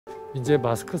이제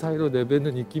마스크 사이로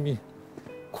내뱉는 입김이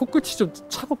코끝이 좀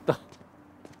차갑다.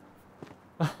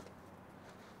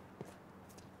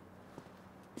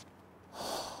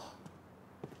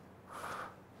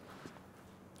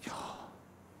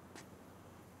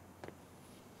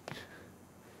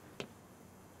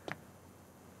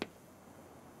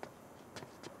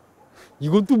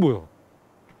 이건 또 뭐야?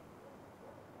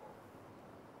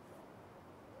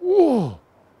 우와!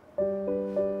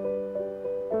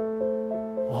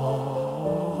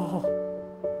 아.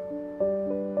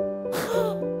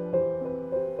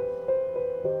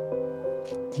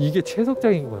 이게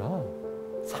채석장인 거야.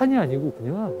 산이 아니고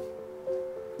그냥.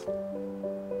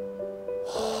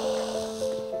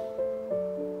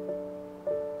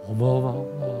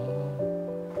 어마어마하구나.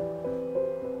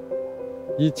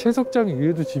 이 채석장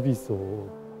위에도 집이 있어.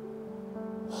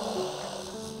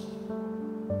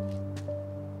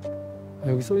 아,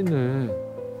 여기 써있네.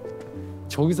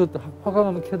 저기서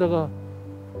화강암 캐다가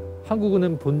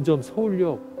한국은행 본점,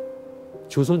 서울역,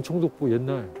 조선총독부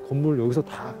옛날 건물 여기서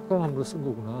다 화강암으로 쓴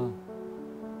거구나.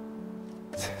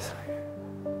 세상에.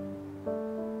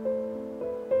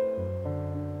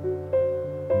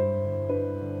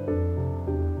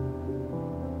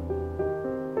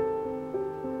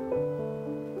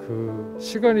 그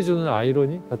시간이 주는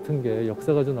아이러니 같은 게,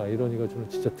 역사가 주는 아이러니가 주는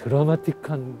진짜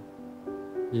드라마틱한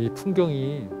이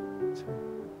풍경이 참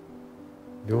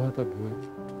묘하다, 묘해.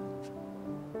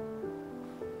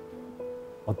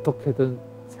 어떻게든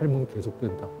삶은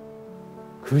계속된다.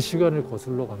 그 시간을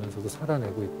거슬러 가면서도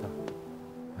살아내고 있다.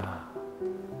 야,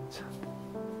 참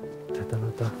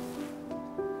대단하다.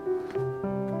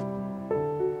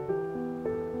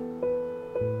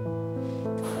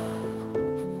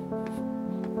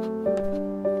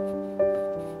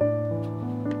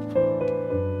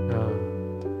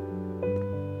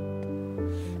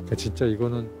 진짜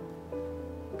이거는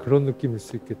그런 느낌일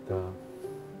수 있겠다.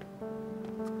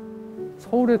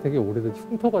 서울에 되게 오래된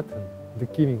흉터 같은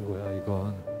느낌인 거야,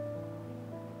 이건.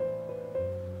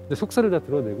 근데 속살을 다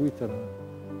드러내고 있잖아.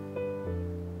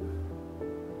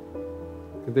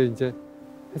 근데 이제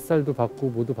햇살도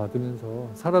받고 뭐도 받으면서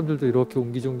사람들도 이렇게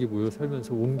옹기종기 모여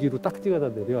살면서 온기로 딱지가 다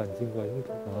내려앉은 거야,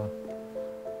 흉터가.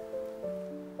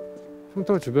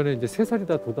 흉터 주변에 이제 새살이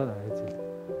다 돋아나야지.